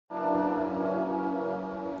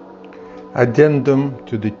Addendum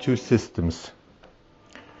to the two systems.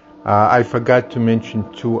 I forgot to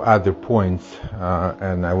mention two other points,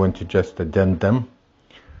 and I want to just addend them.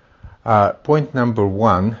 Point number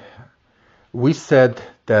one, we said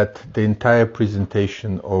that the entire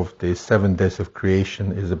presentation of the 7 days of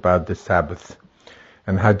creation is about the Sabbath.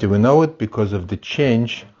 And how do we know it? Because of the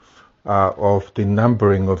change of the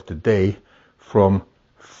numbering of the day from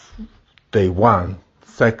day 1,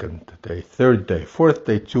 second day, third day, fourth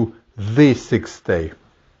day to the 6th day.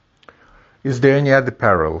 Is there any other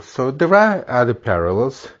parallels? So there are other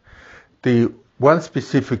parallels. The one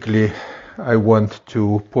specifically I want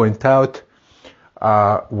to point out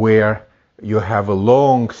where you have a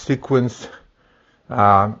long sequence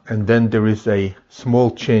and then there is a small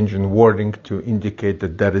change in wording to indicate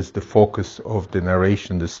that that is the focus of the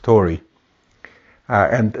narration, the story.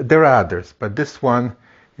 And there are others, but this one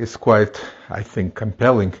is quite, I think,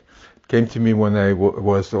 compelling. It came to me when I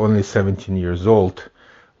was only 17 years old,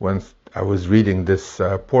 when I was reading this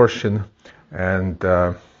portion, and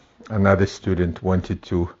another student wanted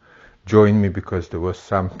to join me because there was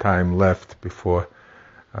some time left before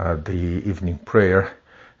the evening prayer,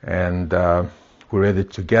 and we read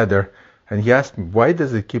it together, and he asked me, why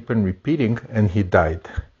does it keep on repeating? And he died.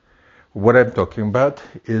 What I'm talking about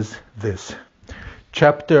is this.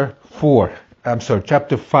 Chapter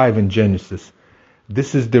 5 in Genesis.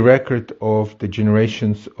 This is the record of the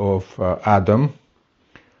generations of Adam.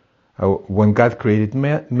 When God created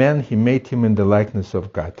man, he made him in the likeness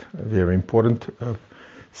of God. A very important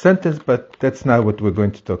sentence, but that's not what we're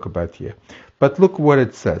going to talk about here. But look what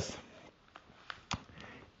it says.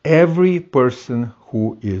 Every person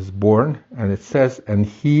who is born, and it says, and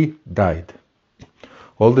he died.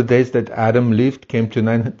 All the days that Adam lived came to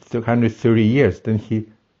 930 years, then he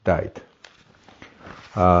died.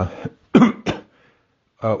 All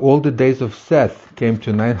the days of Seth came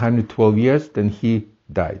to 912 years, then he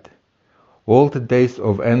died. All the days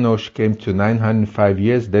of Enosh came to 905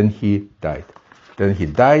 years, then he died. Then he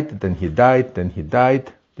died, then he died, then he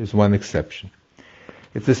died. There's one exception.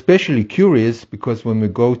 It's especially curious because when we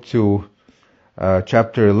go to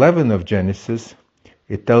chapter 11 of Genesis,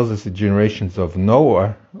 it tells us the generations of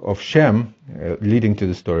Noah, of Shem, leading to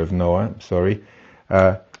the story of Noah,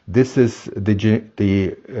 this is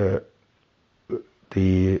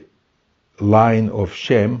the line of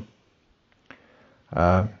Shem.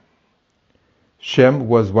 Shem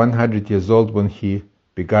was 100 years old when he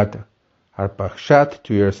begot Arpachshad,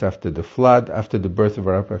 2 years after the flood. After the birth of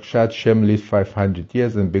Arpachshad, Shem lived 500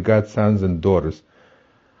 years and begot sons and daughters.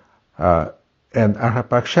 And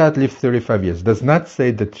Arpachshad lived 35 years. Does not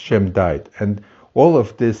say that Shem died. And all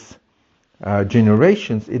of these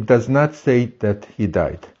generations, it does not say that he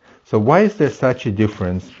died. So why is there such a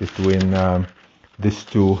difference between these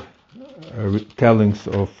two tellings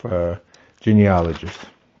of genealogies?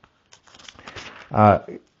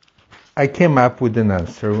 I came up with an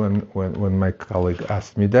answer when my colleague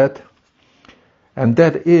asked me that. And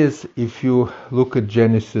that is, if you look at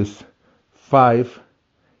Genesis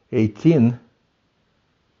 5:18,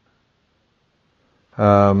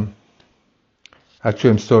 actually,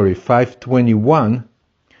 I'm sorry, 5:21,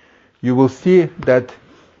 you will see that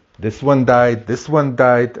this one died,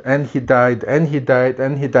 and he died, and he died,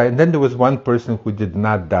 and he died. And then there was one person who did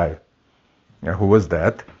not die. Now, who was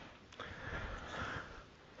that?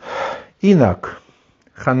 Enoch,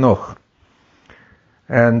 Hanoch.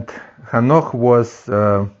 And Hanoch was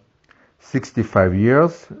 65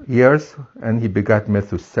 years, and he begot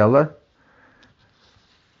Methuselah.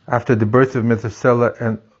 After the birth of Methuselah,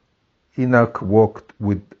 and Enoch walked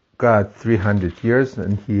with God 300 years,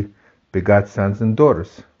 and he begot sons and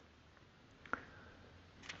daughters.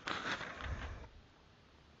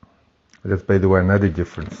 That's, by the way, another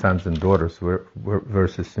difference, sons and daughters,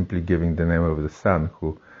 versus simply giving the name of the son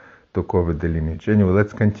who took over the lineage. Anyway,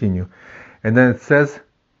 let's continue. And then it says,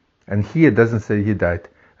 and here it doesn't say he died,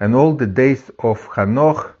 and all the days of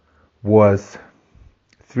Hanoch was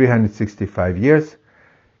 365 years.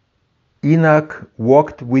 Enoch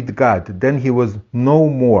walked with God, then he was no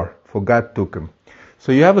more, for God took him.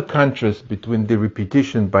 So you have a contrast between the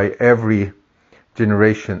repetition by every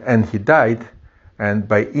generation, and he died, and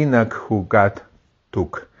by Enoch, who God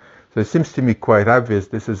took. So it seems to me quite obvious.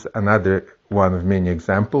 This is another one of many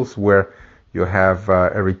examples where you have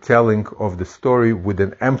a retelling of the story with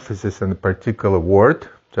an emphasis on a particular word,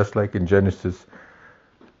 just like in Genesis,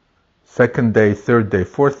 2nd day, 3rd day,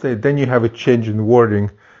 4th day. Then you have a change in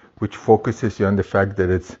wording which focuses you on the fact that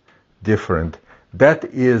it's different. That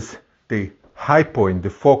is the high point, the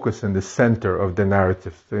focus and the center of the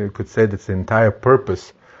narrative. So you could say that's the entire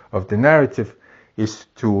purpose of the narrative is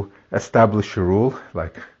to establish a rule,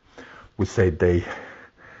 like we say day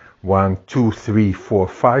 1, 2, 3, 4,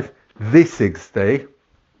 5, the sixth day,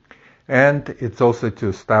 and it's also to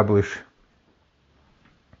establish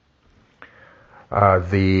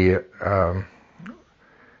the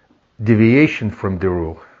deviation from the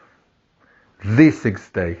rule. The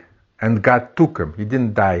sixth day, and God took him. He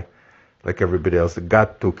didn't die like everybody else.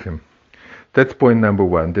 God took him. That's point number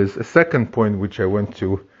one. There's a second point which I want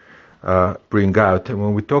to bring out. And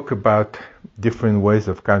when we talk about different ways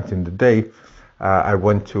of counting the day, I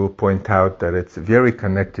want to point out that it's very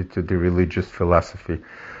connected to the religious philosophy.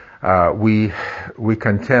 We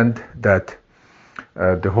contend that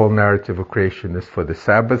the whole narrative of creation is for the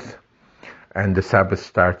Sabbath, and the Sabbath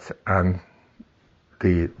starts on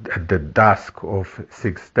at the dusk of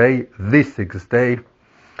sixth day, the sixth day.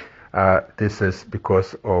 This is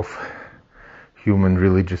because of human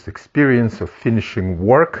religious experience of finishing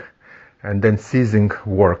work and then ceasing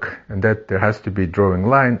work, and that there has to be a drawing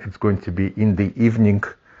line. It's going to be in the evening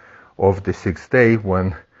of the sixth day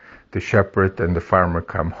when the shepherd and the farmer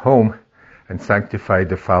come home and sanctify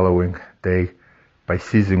the following day by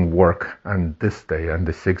ceasing work on this day. On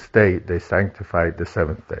the sixth day, they sanctify the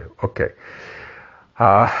seventh day. Okay.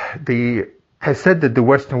 I said that the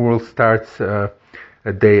Western world starts a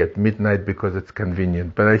day at midnight because it's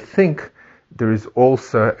convenient, but I think there is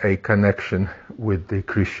also a connection with the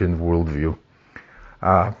Christian worldview.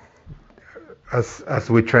 As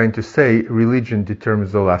we're trying to say, religion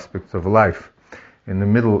determines all aspects of life. In the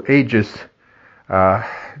Middle Ages,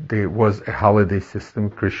 there was a holiday system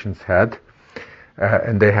Christians had,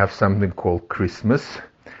 and they have something called Christmas.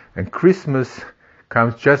 And Christmas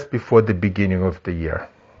comes just before the beginning of the year.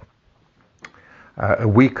 A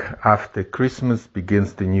week after Christmas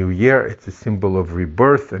begins the new year. It's a symbol of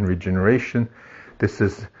rebirth and regeneration. This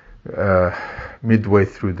is midway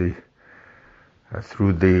through the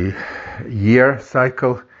year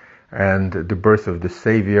cycle, and the birth of the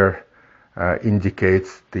Savior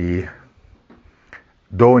indicates the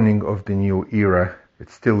dawning of the new era.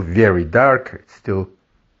 It's still very dark, it's still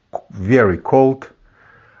very cold,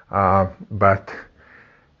 but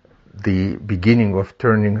the beginning of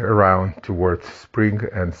turning around towards spring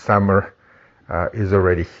and summer is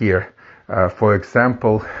already here. For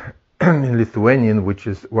example, in Lithuanian, which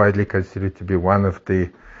is widely considered to be one of the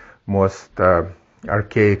most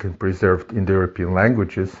archaic and preserved Indo-European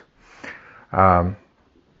languages, the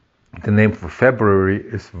name for February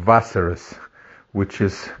is vasaras, which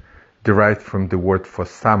is derived from the word for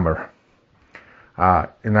summer.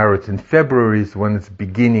 In other words, in February is when it's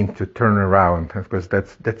beginning to turn around. Of course,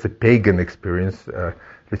 that's a pagan experience.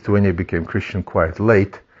 Lithuania became Christian quite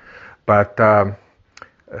late. But the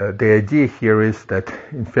idea here is that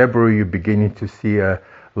in February you're beginning to see a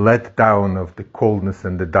let down of the coldness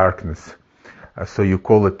and the darkness. So you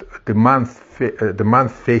call it the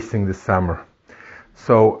month facing the summer.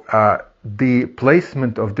 So the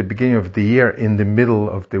placement of the beginning of the year in the middle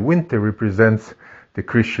of the winter represents the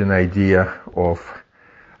Christian idea of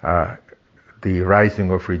the rising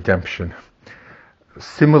of redemption.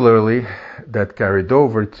 Similarly, that carried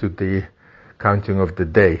over to the counting of the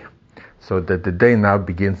day, so that the day now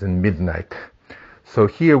begins in midnight. So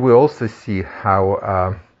here we also see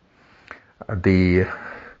how the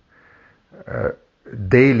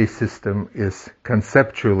daily system is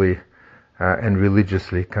conceptually and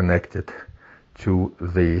religiously connected to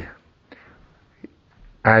the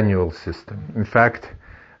annual system. In fact,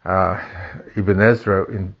 Ibn Ezra,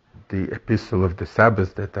 in the Epistle of the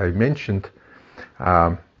Sabbath that I mentioned,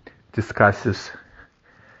 discusses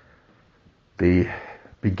the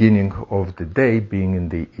beginning of the day being in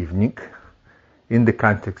the evening in the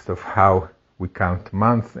context of how we count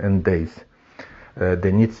months and days.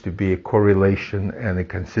 There needs to be a correlation and a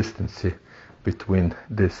consistency between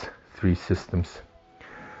these three systems.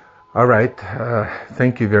 All right,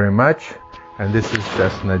 thank you very much. And this is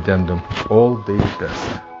just an addendum. All the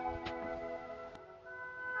best.